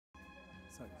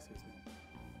Sorry, excuse me.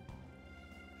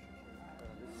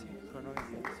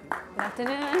 Good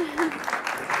afternoon.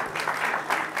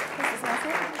 This is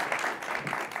Nancy.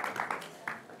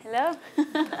 Hello.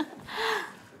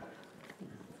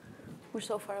 We're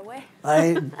so far away.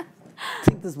 I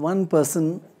think there's one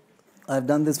person, I've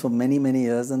done this for many, many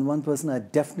years, and one person I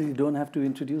definitely don't have to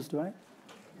introduce, do I?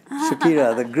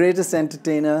 Shakira, the greatest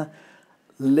entertainer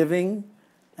living,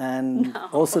 and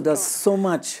also does so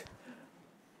much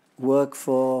work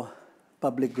for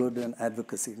public good and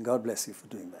advocacy. God bless you for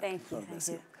doing that. Thank you. God bless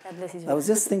you. God bless you. I was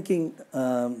just thinking,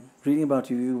 reading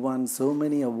about you, you won so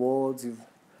many awards, you've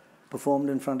performed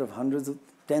in front of hundreds of,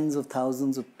 tens of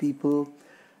thousands of people,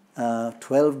 12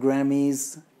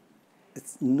 Grammys,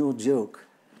 it's no joke.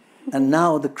 And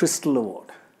now the Crystal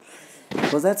Award.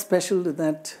 Was that special? Did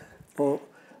that, or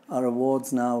are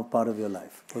awards now part of your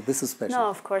life? Or this is special? No,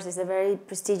 of course, it's a very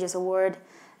prestigious award.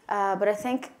 But I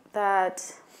think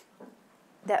that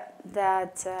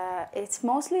it's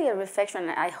mostly a reflection.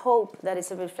 I hope that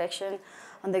it's a reflection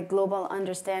on the global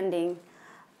understanding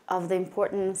of the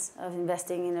importance of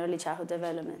investing in early childhood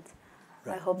development.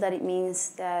 Right. I hope that it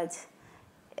means that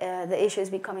the issue is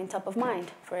becoming top of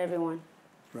mind for everyone.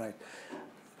 Right.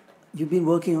 You've been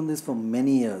working on this for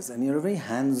many years, and you're a very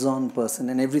hands-on person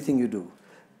in everything you do.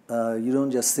 You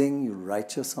don't just sing, you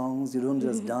write your songs, you don't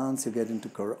just dance, you get into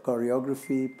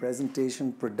choreography,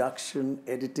 presentation, production,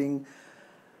 editing.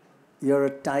 You're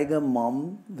a tiger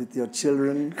mom with your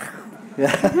children.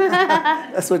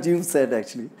 That's what you've said,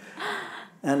 actually.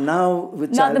 And now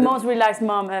with not the most relaxed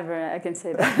mom ever, I can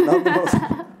say that. Not the most.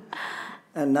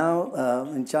 And now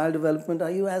in child development,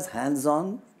 are you as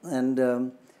hands-on? And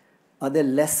are there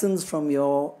lessons from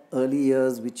your early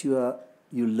years which you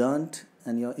learned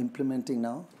and you're implementing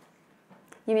now?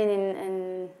 You mean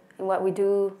in what we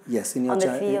do? Yes, in your on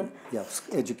the field.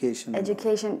 Education.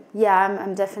 Education. Yeah,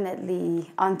 I'm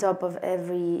definitely on top of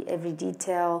every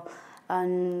detail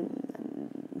on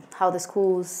how the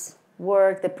schools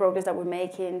work, the progress that we're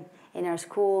making in our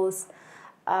schools.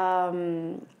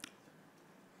 I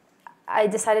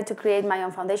decided to create my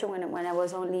own foundation when I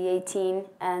was only 18,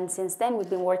 and since then we've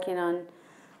been working on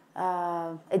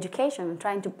education,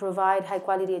 trying to provide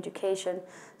high-quality education.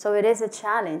 So it is a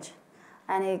challenge,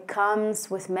 and it comes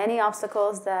with many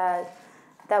obstacles that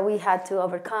we had to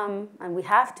overcome, and we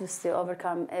have to still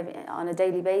overcome on a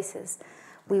daily basis.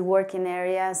 We work in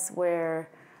areas where,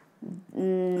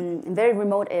 in very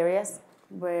remote areas,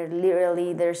 where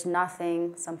literally there's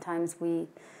nothing. Sometimes we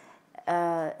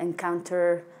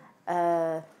encounter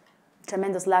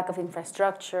tremendous lack of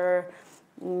infrastructure,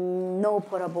 no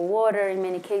potable water, in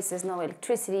many cases no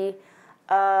electricity,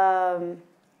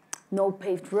 no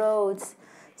paved roads.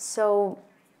 So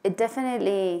it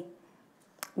definitely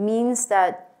means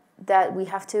that we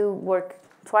have to work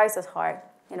twice as hard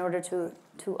in order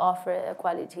to offer a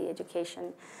quality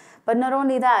education. But not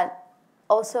only that,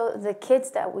 also the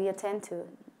kids that we attend to,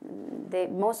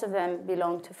 most of them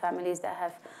belong to families that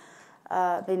have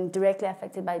been directly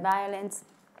affected by violence,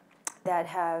 that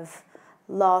have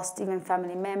lost even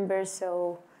family members.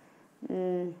 So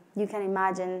you can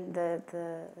imagine the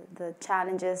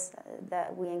challenges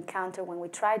that we encounter when we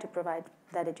try to provide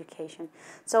that education.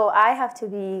 So I have to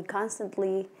be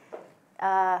constantly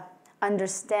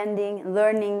understanding,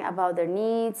 learning about their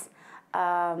needs.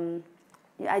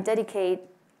 I dedicate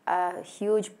a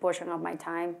huge portion of my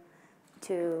time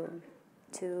to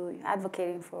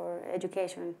advocating for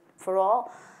education for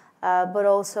all, but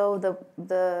also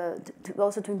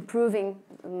to improving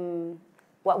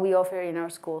what we offer in our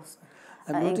schools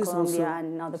in Colombia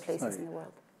and in other places in the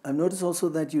world. I've noticed also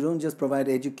that you don't just provide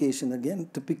education, again,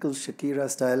 typical Shakira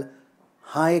style,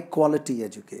 high quality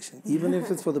education, even if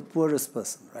it's for the poorest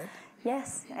person, right?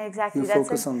 Yes, exactly. You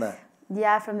focus on that.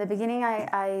 Yeah, from the beginning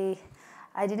I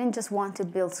didn't just want to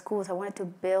build schools, I wanted to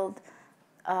build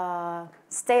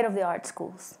state-of-the-art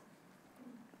schools.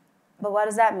 But what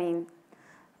does that mean?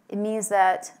 It means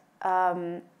that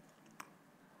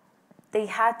they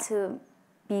had to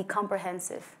be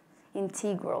comprehensive,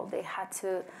 integral. They have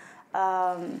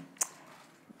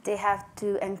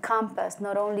to encompass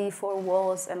not only 4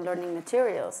 walls and learning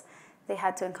materials. They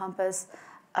had to encompass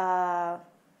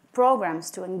programs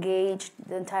to engage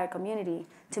the entire community,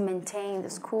 to maintain the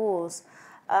schools.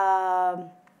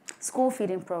 School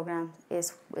feeding program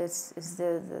is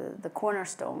the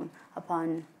cornerstone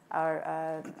upon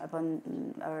our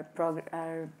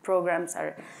programs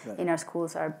in our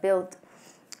schools are built,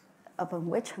 upon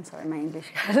which, I'm sorry, my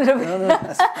English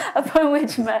upon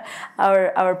which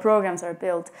our programs are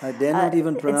built. I dare not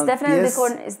even pronounce. It's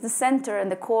definitely it's the center and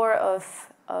the core of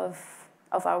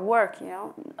our work. You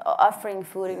know, offering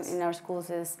food in our schools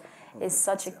is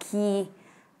such a key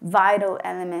vital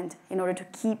element in order to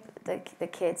keep the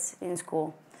kids in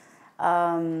school.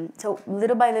 So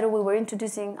little by little, we were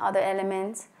introducing other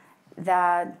elements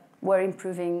that were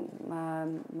improving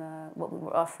what we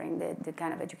were offering, the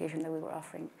kind of education that we were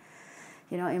offering.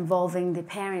 You know, involving the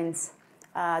parents,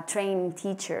 trained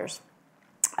teachers,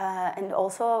 and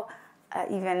also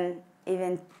even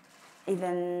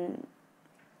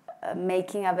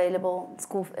making available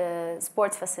school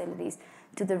sports facilities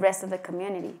to the rest of the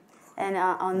community. And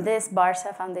on this,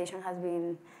 Barça Foundation has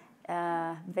been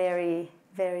very,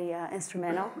 very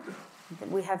instrumental.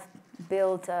 We have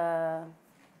built a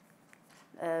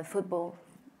football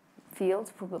field,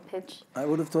 football pitch. I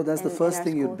would have thought that's the first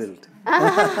thing you'd built.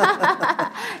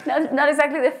 Not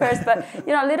exactly the first, but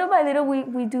you know, little by little,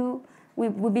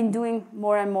 we've been doing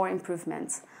more and more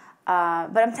improvements.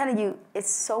 But I'm telling you, it's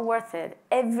so worth it.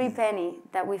 Every penny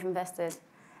that we've invested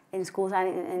in schools and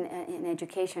in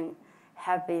education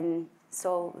have been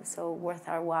so worth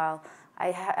our while.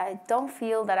 I don't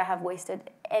feel that I have wasted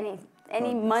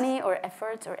any money or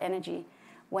effort or energy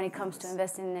when it comes to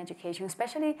investing in education,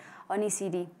 especially on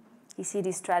ECD.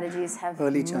 ECD strategies have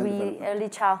early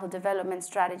childhood development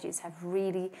strategies have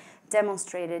really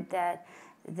demonstrated that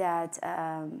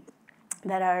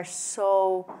are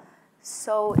so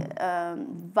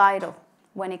vital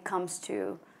when it comes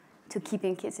to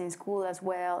keeping kids in school as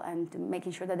well, and to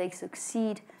making sure that they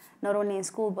succeed not only in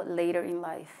school but later in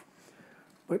life.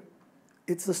 But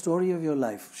it's the story of your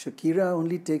life. Shakira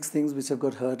only takes things which have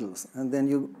got hurdles, and then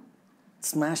you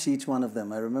smash each one of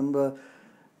them. I remember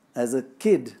as a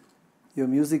kid, your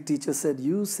music teacher said,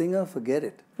 "You singer, forget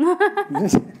it."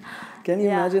 Can you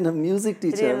imagine a music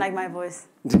teacher? He didn't like my voice.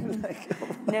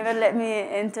 Never let me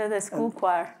enter the school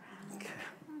choir.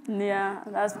 Yeah,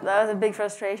 that was a big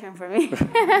frustration for me.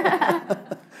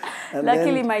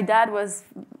 Luckily, my dad was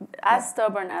as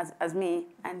stubborn as me,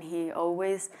 and he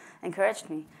always encouraged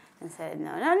me and said,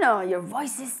 no, your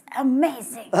voice is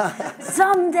amazing.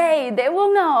 Someday they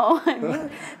will know.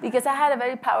 Because I had a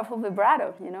very powerful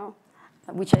vibrato, you know,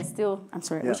 which I still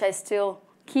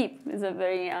keep. It's a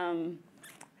very, I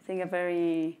think, a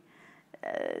very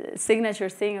signature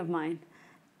thing of mine.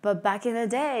 But back in the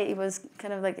day, it was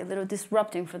kind of like a little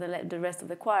disrupting for the rest of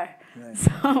the choir. Right.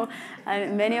 So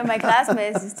many of my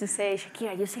classmates used to say,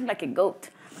 "Shakira, you sing like a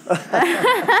goat."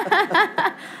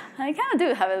 I kind of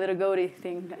do have a little goaty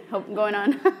thing going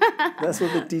on. That's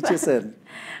what the teacher said.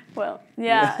 Well,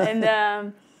 yeah,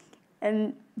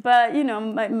 but you know,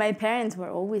 my parents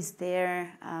were always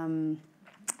there,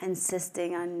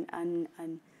 insisting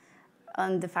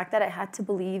on the fact that I had to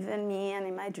believe in me and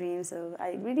in my dreams. So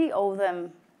I really owe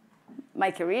them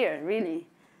my career, really.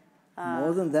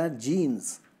 More than that,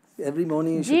 genes. Every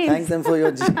morning you should thank them for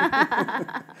your genes.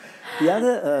 The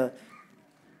other...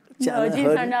 no,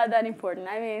 genes are not that important.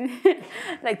 I mean,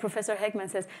 like Professor Heckman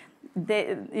says,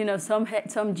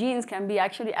 some genes can be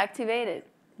actually activated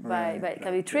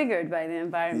can be triggered by the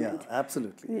environment. Yeah,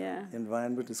 absolutely. Yeah.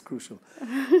 Environment is crucial.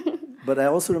 But I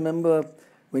also remember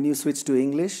when you switched to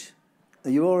English,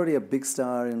 you were already a big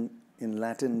star in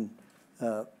Latin,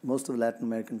 most of Latin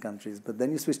American countries. But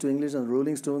then you switched to English, and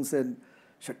Rolling Stone said,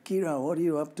 "Shakira, what are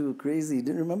you up to? Crazy."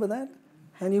 Didn't you remember that?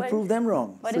 And you proved them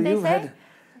wrong. What did they say? Had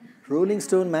Rolling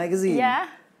Stone magazine. Yeah?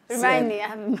 Remind me. I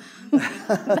have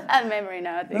bad memory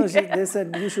now, I think. No, they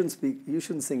said, you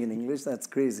shouldn't sing in English. That's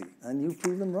crazy. And you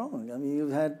proved them wrong. I mean,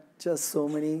 you've had just so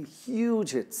many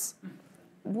huge hits.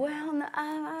 Well, no,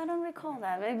 I don't recall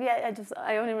that. Maybe I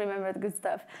only remember the good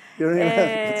stuff. You remember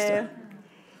the good stuff?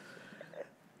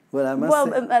 Well, I must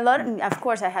say... a lot of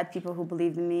course, I had people who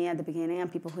believed in me at the beginning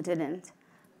and people who didn't.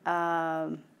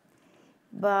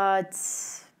 But,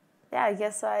 yeah, I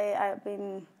guess I've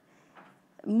been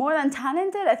more than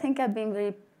talented. I think I've been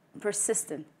very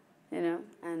persistent, you know,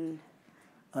 and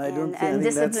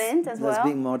disciplined as well. That's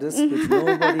being modest.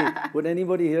 Would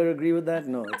anybody here agree with that?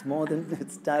 No, it's more than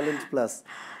it's talent plus.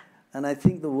 And I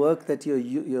think the work that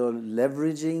you're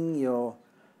leveraging your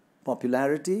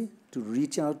popularity to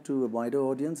reach out to a wider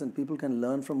audience and people can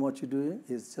learn from what you're doing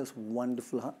is just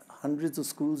wonderful. Hundreds of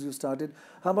schools you started.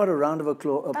 How about a round of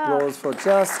applause for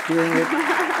just doing it?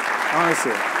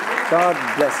 Honestly, God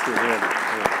bless you. Really.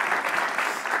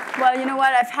 Well, you know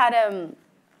what? I've had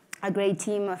a great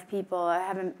team of people.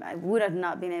 I would have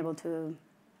not been able to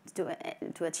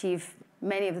achieve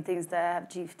many of the things that I have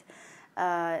achieved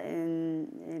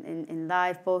in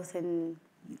life, both in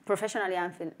professionally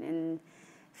and in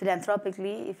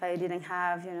philanthropically, if I didn't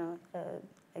have, you know,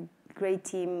 a great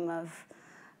team of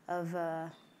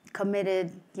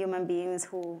committed human beings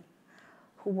who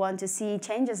want to see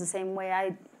changes the same way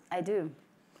I do.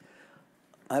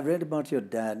 I've read about your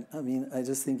dad. I mean, I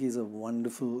just think he's a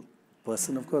wonderful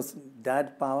person. Of course,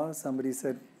 dad power, somebody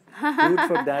said, do it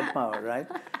for dad power, right?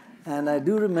 And I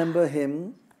do remember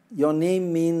him. Your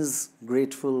name means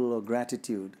grateful or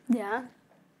gratitude. Yeah.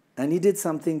 And he did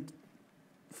something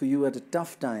for you at a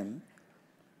tough time,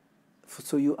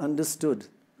 so you understood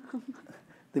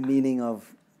the meaning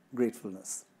of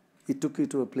gratefulness. He took you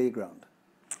to a playground.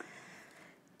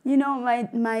 You know,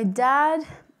 my dad,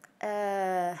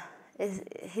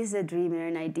 he's a dreamer,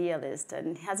 an idealist,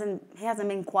 and he hasn't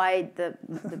been quite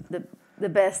the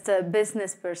best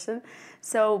business person.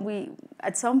 So we,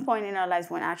 at some point in our lives,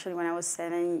 when I was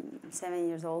 7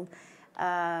 years old,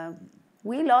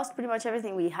 we lost pretty much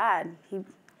everything we had.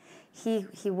 He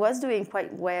was doing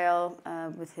quite well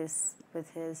with his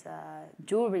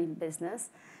jewelry business,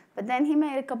 but then he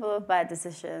made a couple of bad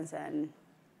decisions, and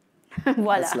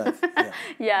voila. That's life.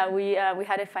 Yeah. Yeah, we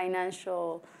had a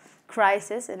financial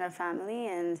crisis in our family,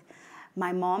 and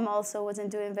my mom also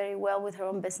wasn't doing very well with her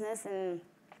own business, and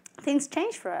things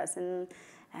changed for us, and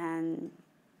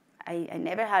I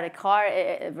never had a car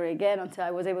ever again until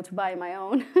I was able to buy my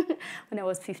own when I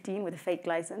was 15 with a fake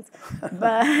license.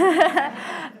 But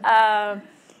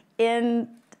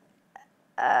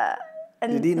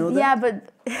and did he know that? Yeah,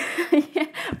 but yeah,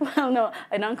 well, no,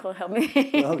 an uncle helped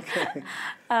me. Okay.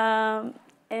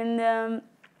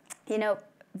 You know,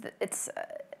 it's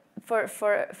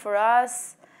for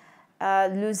us,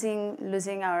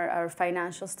 losing our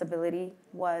financial stability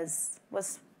was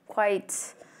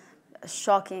quite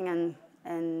shocking,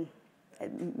 and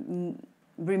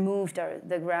removed our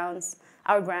grounds.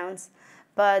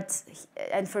 But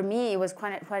and for me, it was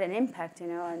quite an impact, you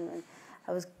know, and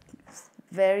I was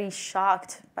very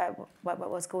shocked by what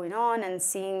was going on, and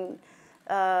seeing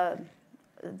so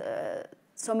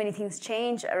many things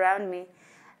change around me,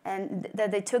 and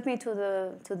that they took me to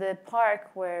the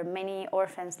park where many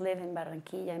orphans live in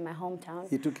Barranquilla, in my hometown.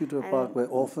 He took you to a park where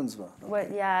orphans were. Okay. Well,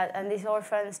 yeah, and these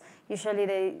orphans usually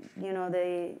they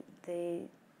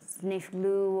sniff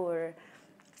glue or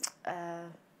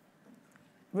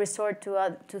resort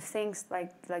to things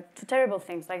like to terrible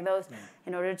things like those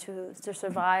in order to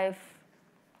survive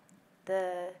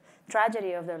the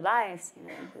tragedy of their lives, you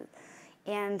know.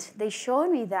 And they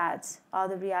showed me that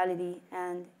other reality,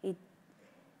 and it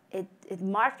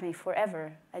marked me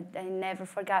forever. I never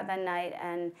forgot that night,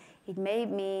 and it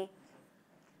made me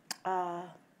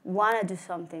want to do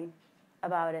something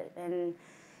about it.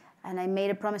 And I made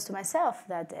a promise to myself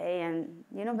that day, and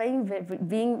you know, being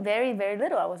very, very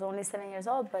little, I was only 7 years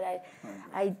old, but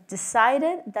I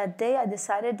decided that day,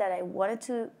 that I wanted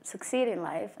to succeed in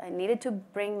life. I needed to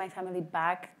bring my family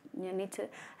back.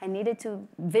 I needed to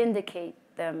vindicate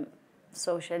them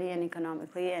socially and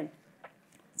economically, and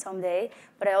someday,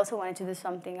 but I also wanted to do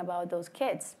something about those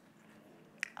kids.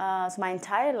 So my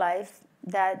entire life,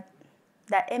 that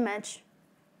image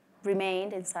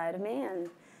remained inside of me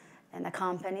and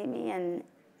accompanied me. And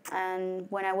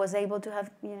when I was able to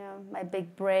have, you know, my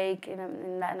big break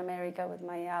in Latin America with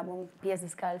my album Pies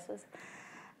Descalzos,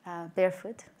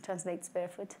 barefoot, translates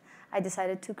barefoot, I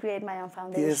decided to create my own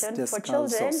foundation for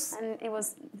children, and it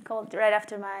was called right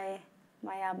after my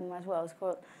album as well. It's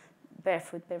called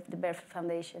Barefoot, the Barefoot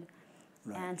Foundation.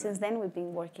 Right, and since then, we've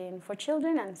been working for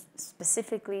children, and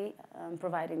specifically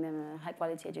providing them a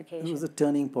high-quality education. It was a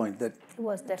turning point that, it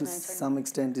was definitely to some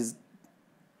extent, is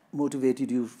motivated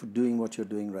you for doing what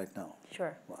you're doing right now.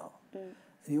 Sure. Wow. And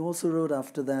you also wrote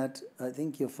after that, I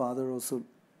think your father also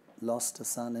lost a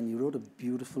son, and you wrote a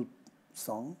beautiful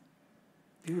song.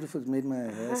 Beautiful, it made my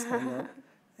hair stand up.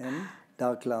 And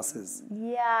Dark Glasses.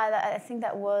 Yeah, I think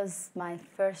that was my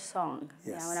first song.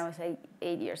 Yes. Yeah, when I was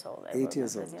 8 years old. 8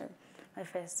 years old. My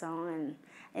first song,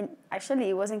 and actually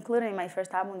it was included in my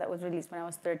first album that was released when I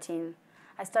was 13.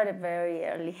 I started very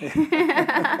early.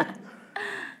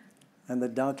 And the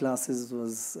Dark Glasses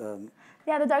was...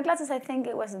 Yeah, the Dark Glasses, I think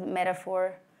it was a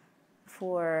metaphor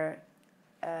for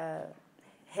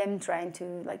him trying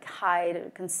to like hide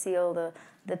or conceal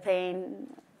the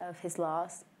pain of his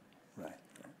loss. Right.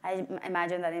 I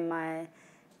imagine that in my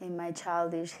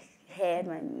childish head,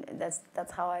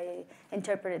 that's how I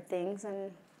interpreted things,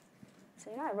 and so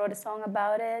you know, I wrote a song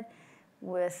about it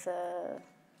with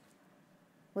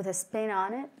a spin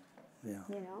on it. Yeah.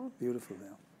 You know. Beautiful.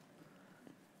 Yeah.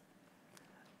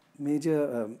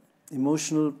 Major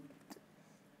emotional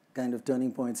kind of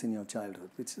turning points in your childhood,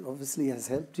 which obviously has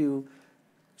helped you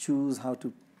choose how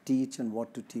to teach and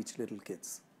what to teach little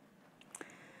kids.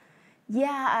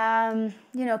 Yeah,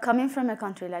 you know, coming from a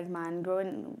country like mine,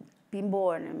 being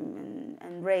born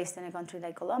and raised in a country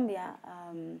like Colombia,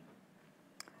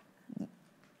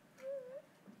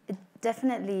 it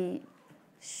definitely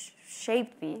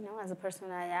shaped me, you know, as a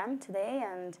person I am today,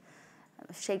 and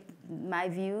shape my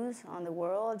views on the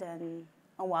world and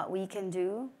on what we can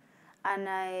do. And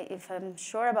if I'm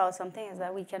sure about something, is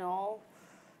that we can all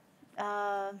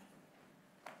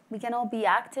be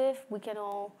active. We can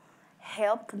all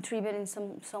help contribute in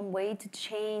some way to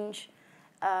change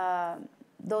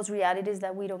those realities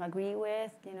that we don't agree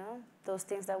with. Those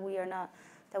things that we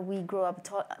grow up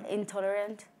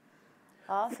intolerant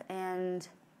of, and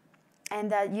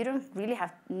that you don't really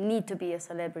need to be a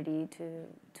celebrity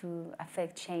to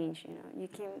affect change.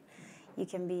 You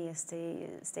can be a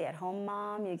stay-at-home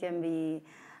mom. You can be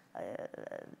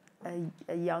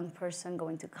a young person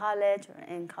going to college or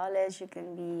in college. You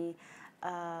can be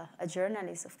a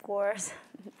journalist, of course.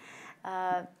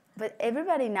 But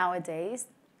everybody nowadays,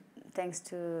 thanks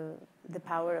to the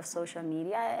power of social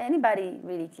media, anybody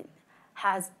really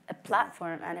has a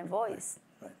platform and a voice.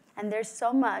 Right. And there's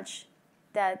so much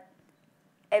that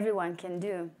everyone can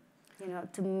do,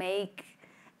 to make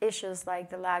issues like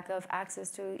the lack of access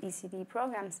to ECD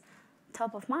programs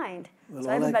top of mind. Well, so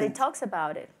everybody talks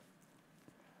about it.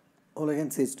 All I can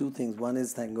say is two things. One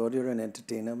is, thank God you're an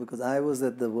entertainer, because I was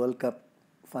at the World Cup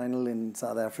final in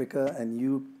South Africa, and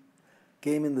you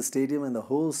came in the stadium, and the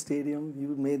whole stadium,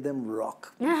 you made them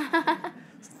rock.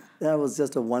 That was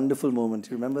just a wonderful moment.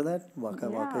 You remember that? Waka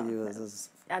Waka.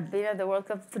 I've been at the World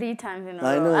Cup 3 times in a row.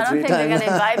 I know, I don't three think times. they're going to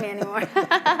invite me anymore.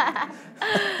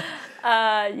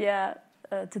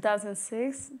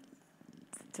 2006,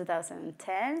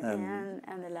 2010,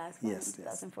 and the last one,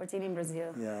 2014 in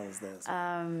Brazil. Yeah, I was there.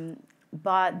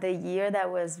 But the year that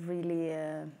was really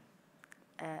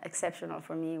exceptional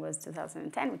for me was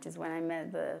 2010, which is when I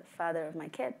met the father of my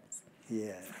kids.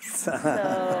 Yes. So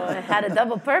it had a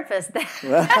double purpose there.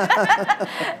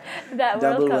 That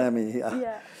double World Cup. whammy,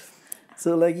 Yeah.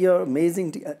 So, you're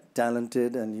amazing,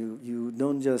 talented, and you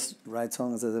don't just write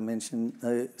songs, as I mentioned,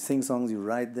 sing songs, you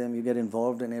write them, you get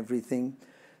involved in everything.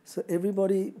 So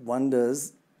everybody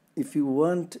wonders, if you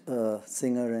weren't a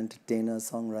singer, entertainer,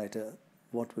 songwriter,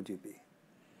 what would you be?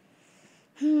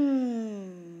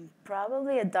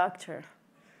 Probably a doctor.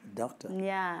 Doctor?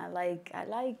 Yeah, I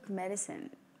like medicine.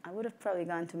 I would have probably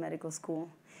gone to medical school.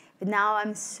 But now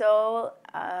I'm so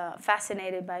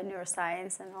fascinated by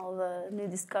neuroscience and all the new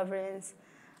discoveries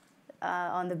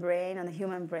on the brain, on the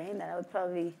human brain, that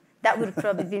would have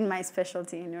probably been my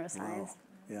specialty in neuroscience. Wow.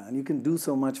 Yeah, and you can do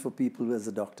so much for people as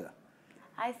a doctor.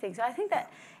 I think so. I think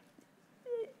that,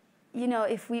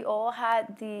 if we all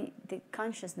had the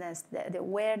consciousness, the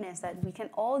awareness that we can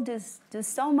all do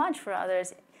so much for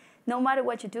others, no matter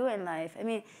what you do in life. I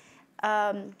mean,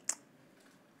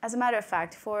 as a matter of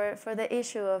fact, for the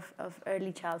issue of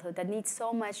early childhood that needs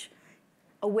so much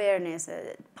awareness,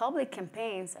 public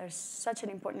campaigns are such an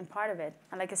important part of it.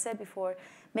 And like I said before,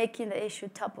 making the issue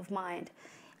top of mind.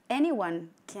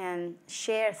 Anyone can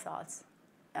share thoughts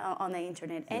on the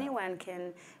internet. Yeah. Anyone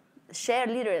can share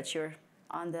literature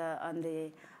on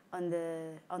the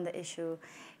issue.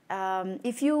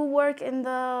 If you work in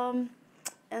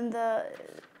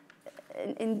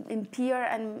PR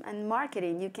and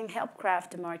marketing, you can help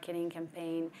craft a marketing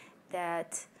campaign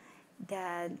that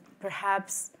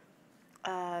perhaps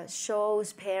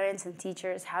shows parents and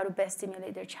teachers how to best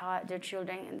stimulate their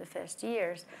children in the first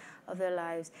years of their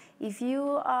lives. If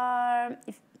you are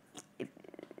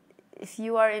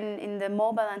in the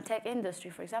mobile and tech industry,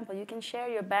 for example, you can share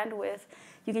your bandwidth.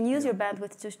 You can use your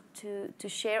bandwidth to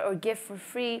share or give for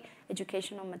free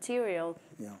educational material.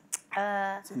 Yeah.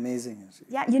 It's amazing.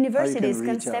 Yeah, universities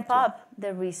can step up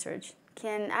their research,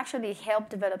 can actually help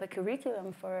develop a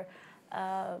curriculum for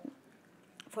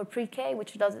pre-K,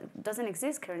 which doesn't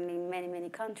exist currently in many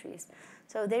countries.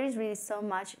 So there is really so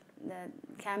much that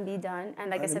can be done. And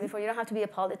like I said before, you don't have to be a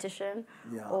politician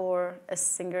or a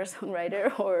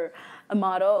singer-songwriter or a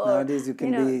model. Nowadays you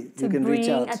can reach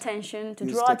out. To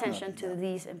draw attention to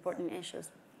these important issues.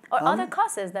 Or other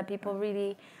causes that people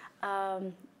really,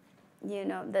 that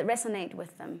resonate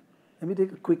with them. Let me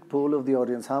take a quick poll of the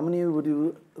audience. How many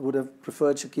would have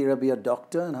preferred Shakira be a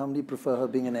doctor, and how many prefer her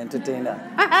being an entertainer?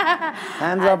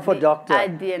 Hands up for doctor.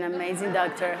 I'd be an amazing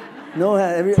doctor. No,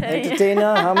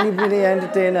 entertainer. How many really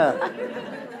entertainer?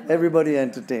 Everybody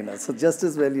entertainer. So just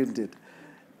as well you did.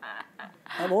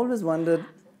 I've always wondered,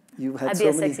 you had so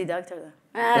many... I'd be a sexy doctor, though.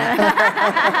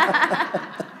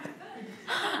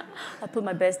 I'll put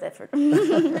my best effort.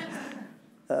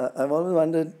 I've always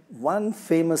wondered, one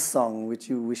famous song which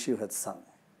you wish you had sung.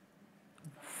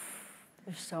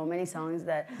 There's so many songs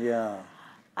that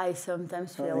I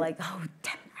sometimes feel like, oh,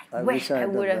 damn, I wish I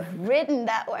would have written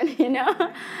that one,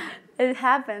 It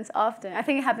happens often. I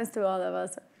think it happens to all of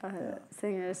us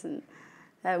singers, and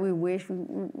that we wish we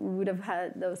would have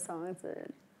had those songs.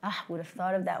 would have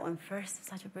thought of that one first.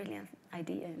 Such a brilliant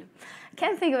idea. You know, I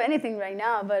can't think of anything right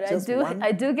now, but Just I do. one?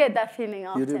 I do get that feeling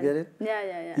often. You do get it?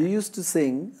 Yeah. You used to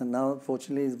sing, and now,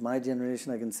 fortunately, it's my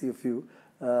generation. I can see a few.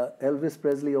 Elvis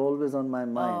Presley, Always on My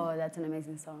Mind. Oh, that's an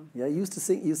amazing song. Yeah, you used to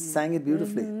sing. You sang it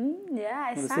beautifully. Yeah,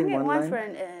 I Want to sang sing it one once line? for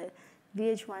an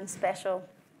VH1 special.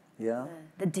 Yeah.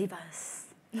 The Divas.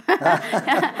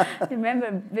 I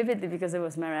remember vividly because it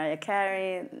was Mariah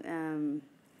Carey.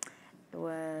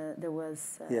 There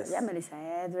was Yes. Melissa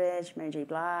Etheridge, Mary J.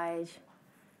 Blige.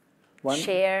 One-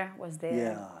 Cher was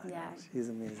there. Yeah, she's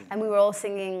amazing. And we were all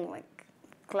singing like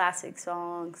classic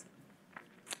songs.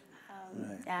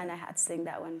 Right. And I had to sing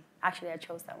that one. Actually, I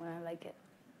chose that one. I like it.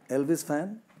 Elvis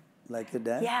fan, like your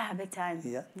dad? Yeah, big time.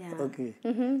 Yeah. Yeah. Okay.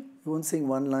 You won't sing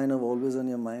one line of Always on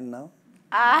Your Mind now?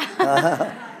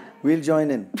 We'll join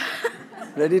in.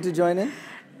 Ready to join in? Of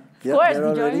course, they're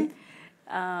all we ready?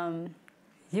 join.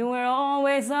 You were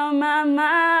always on my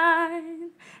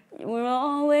mind. You were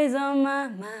always on my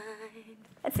mind.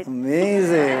 That's it.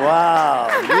 Amazing. Wow.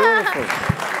 Beautiful.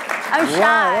 I'm Wow,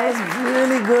 shy. that was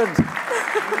really good.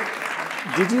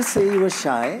 Did you say you were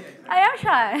shy? I am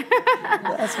shy.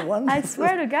 That's wonderful. I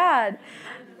swear to God.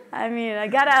 I mean, I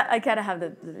gotta have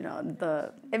the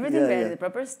everything ready, the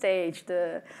proper stage,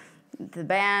 the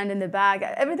band in the back.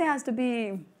 Everything has to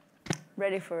be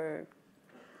ready for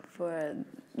the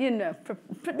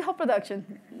whole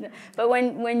production. But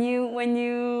when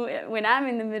I'm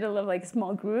in the middle of like a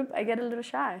small group, I get a little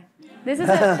shy. This is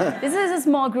a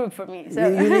small group for me. So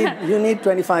You need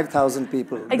 25,000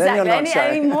 people. exactly. Then you're not shy.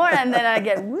 I need more, and then I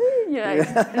get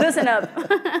loosen up.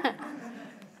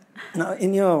 Now,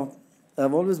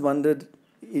 I've always wondered,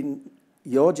 in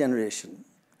your generation,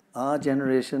 our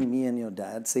generation, me and your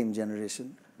dad, same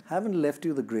generation, haven't left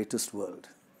you the greatest world.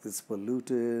 It's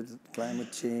polluted,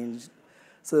 climate change.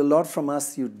 So a lot from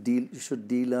us you should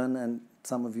de-learn, and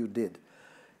some of you did.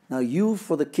 Now you,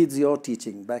 for the kids you're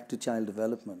teaching, back to child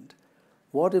development,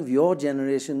 what of your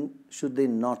generation should they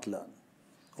not learn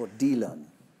or de-learn?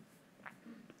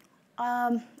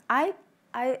 I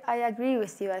agree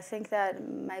with you. I think that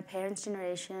my parents'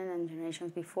 generation and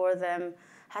generations before them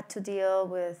had to deal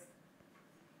with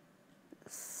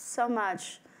so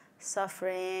much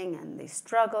suffering, and they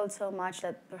struggled so much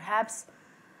that perhaps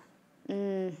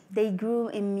they grew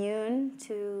immune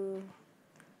to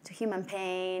human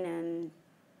pain, and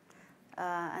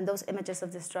those images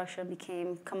of destruction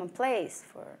became commonplace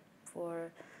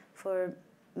for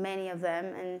many of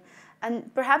them,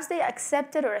 and perhaps they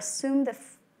accepted or assumed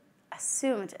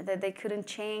that they couldn't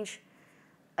change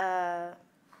the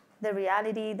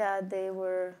reality that they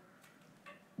were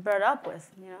brought up with,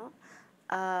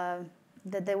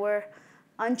 that they were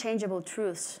unchangeable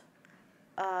truths.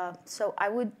 So I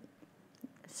would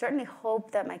certainly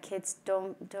hope that my kids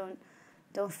don't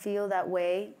feel that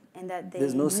way, and that they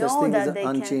There's no know such thing that as an they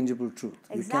unchangeable truth.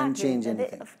 Exactly, You can't change that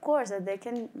anything. of course, that they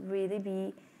can really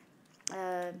be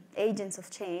agents of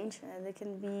change. They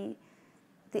can be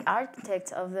the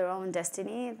architects of their own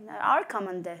destiny, our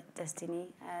common destiny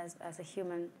as a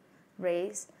human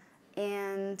race,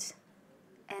 and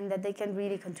that they can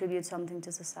really contribute something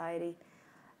to society.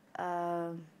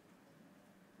 I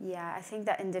think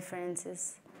that indifference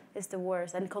is the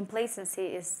worst, and complacency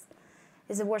is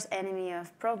the worst enemy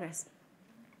of progress.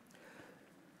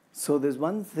 So there's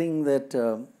one thing that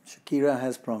Shakira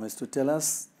has promised to tell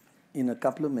us in a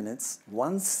couple of minutes,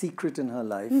 one secret in her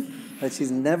life that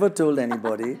she's never told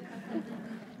anybody,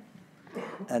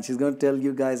 and she's going to tell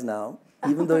you guys now,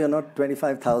 even though you're not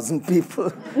 25,000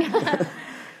 people.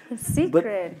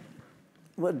 Secret.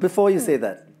 But before you say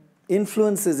that,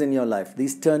 influences in your life,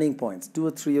 these turning points, 2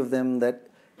 or 3 of them that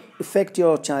affect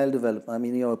your child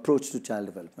development, your approach to child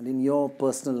development. In your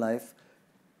personal life,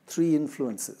 3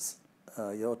 influences,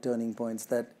 your turning points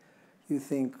that you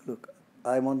think, look,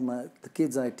 I want the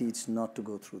kids I teach not to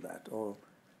go through that, or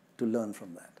to learn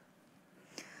from that.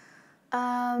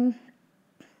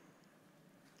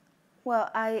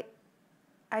 Well, I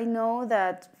know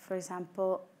that, for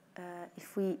example,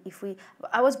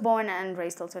 I was born and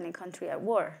raised also in a country at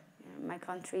war. My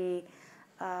country,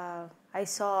 I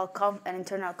saw an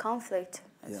internal conflict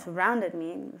surrounded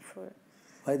me for.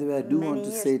 By the way, I do want to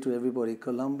years. say to everybody,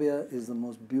 Colombia is the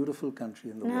most beautiful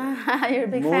country in the world. You're a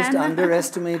big Most fan.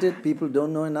 underestimated. People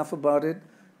don't know enough about it.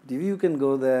 But if you can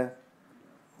go there,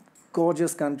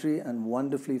 gorgeous country and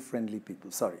wonderfully friendly people.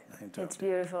 Sorry, I interrupted. It's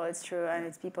beautiful, it's true, and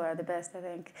its people are the best, I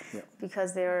think. Yeah.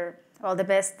 Because they're, the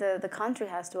best the country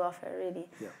has to offer, really.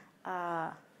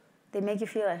 Yeah. They make you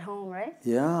feel at home, right?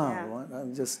 Yeah.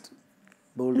 I'm just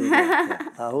bold over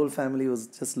that. Our whole family was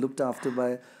just looked after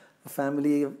by a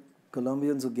family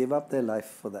Colombians who gave up their life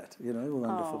for that. You know,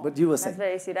 wonderful. But you were saying. That's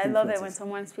very sweet. I love it when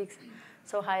someone speaks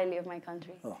so highly of my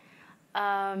country. Oh.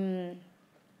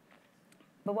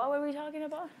 But what were we talking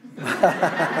about?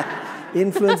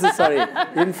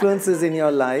 Influences in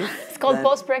your life. It's called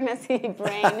post-pregnancy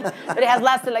brain, but it has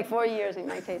lasted like 4 years in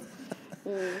my case.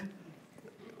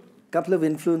 Couple of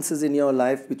influences in your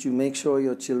life which you make sure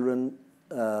your children,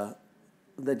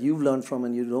 that you've learned from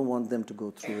and you don't want them to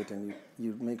go through it, and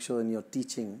you make sure in your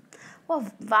teaching. Well,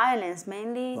 violence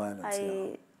mainly.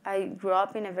 I grew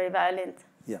up in a very violent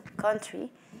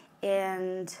country,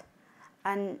 and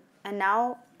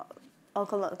now all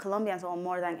Colombians, or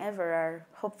more than ever, are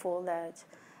hopeful that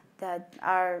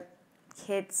our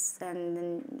kids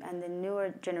and the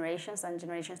newer generations and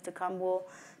generations to come will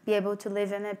be able to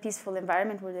live in a peaceful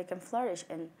environment where they can flourish.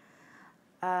 And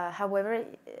however,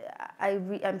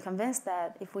 I'm convinced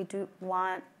that if we do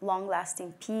want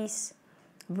long-lasting peace,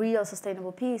 real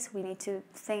sustainable peace, we need to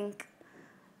think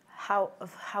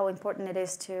of how important it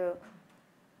is to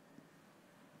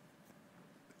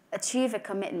achieve a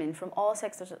commitment from all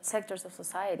sectors of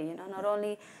society. You know, not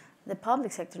only the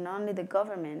public sector, not only the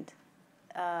government,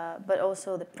 but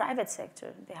also the private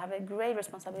sector. They have a great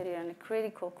responsibility and a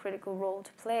critical role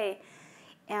to play.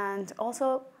 And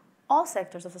also, all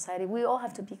sectors of society, we all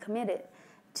have to be committed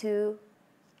to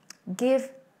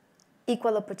give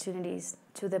equal opportunities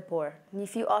to the poor. And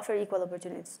if you offer equal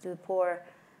opportunities to the poor,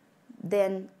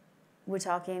 then we're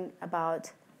talking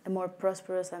about a more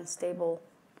prosperous and stable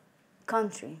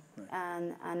country,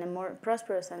 and a more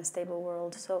prosperous and stable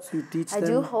world. So you teach I them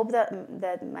do hope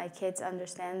that my kids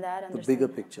understand that. The bigger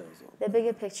picture as well. The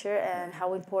bigger picture, and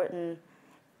how important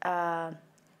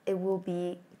it will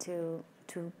be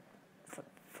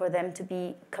for them to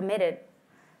be committed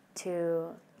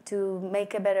to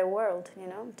make a better world, you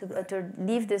know, to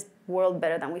leave this world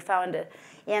better than we found it.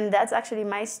 And that's actually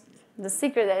the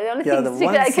secret, the only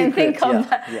secret I can think of,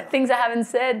 things I haven't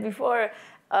said before,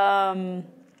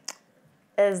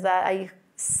 is that I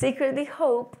secretly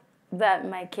hope that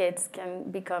my kids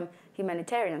can become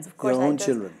humanitarians. Of course, your own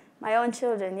children. My own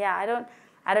children, yeah.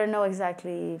 I don't know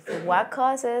exactly for what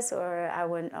causes, or I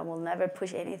will never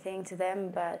push anything to them,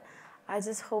 but I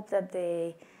just hope that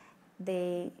they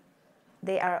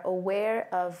are aware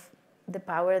of the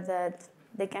power that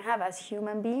they can have as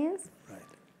human beings.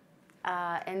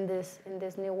 Right. In this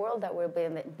new world that we're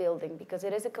building, because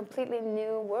it is a completely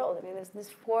new world. I mean,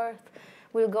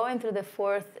 we're going through the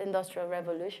fourth industrial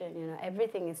revolution. You know,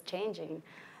 everything is changing,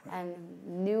 and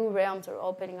new realms are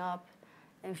opening up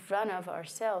in front of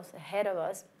ourselves, ahead of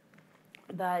us.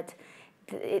 But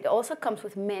it also comes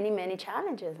with many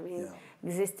challenges. I mean,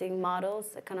 existing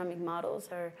models, economic models,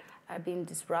 are being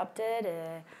disrupted,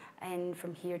 and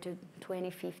from here to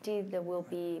 2050, there will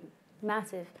be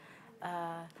massive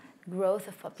growth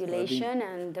of population,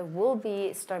 and there will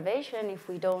be starvation if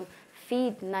we don't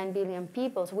feed 9 billion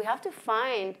people. So we have to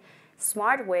find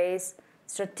smart ways,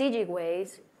 strategic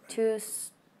ways to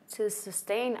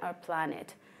sustain our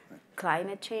planet.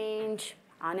 Climate change,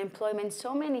 unemployment,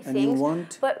 so many things. And you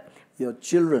want your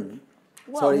children.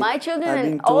 Well, my children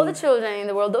and all the children in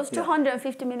the world, those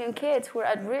 250 million kids who are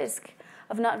at risk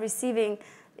of not receiving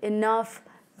enough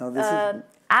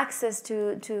access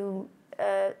to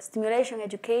stimulation,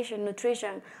 education,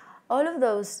 nutrition, all of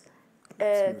those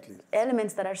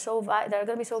elements that are going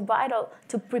to be so vital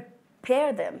to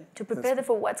prepare them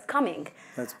for what's coming.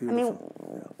 That's beautiful. I mean,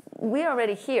 we're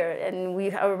already here, and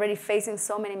we are already facing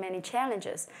so many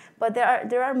challenges. But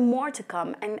there are more to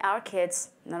come, and our kids,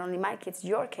 not only my kids,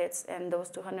 your kids, and those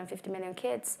 250 million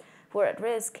kids who are at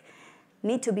risk,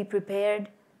 need to be prepared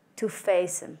to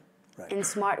face them in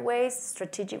smart ways,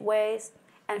 strategic ways,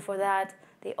 and for that,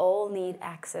 they all need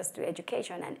access to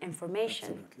education and information.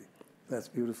 Absolutely. That's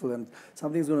beautiful, and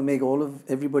something's going to make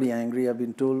everybody angry. I've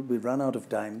been told we've run out of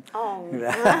time. Oh, you're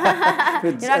not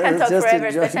going to talk forever,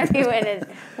 especially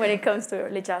when it comes to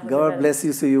Lichazo. God bless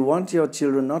you. So you want your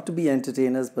children not to be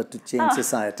entertainers, but to change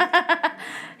society.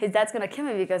 His dad's going to kill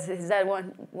me because his dad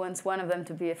wants one of them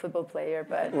to be a football player,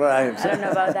 but right. I don't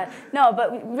know about that. No, but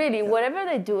really, whatever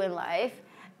they do in life,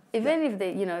 even if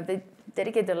they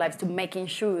dedicate their lives to making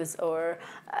shoes or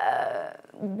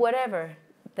whatever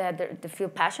that they feel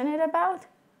passionate about,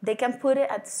 they can put it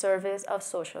at the service of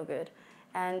social good,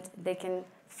 and they can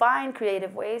find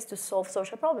creative ways to solve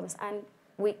social problems, and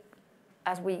we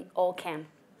all can.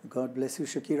 God bless you,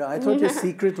 Shakira. I thought your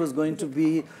secret was going to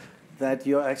be that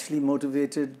you're actually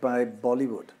motivated by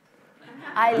Bollywood.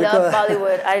 I love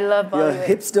Bollywood. Your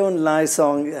Hips Don't Lie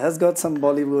song has got some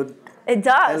Bollywood. It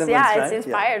does, elements, yeah. right? It's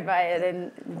inspired by it,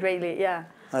 and greatly, yeah.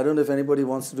 I don't know if anybody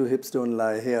wants to do Hips Don't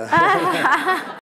Lie here.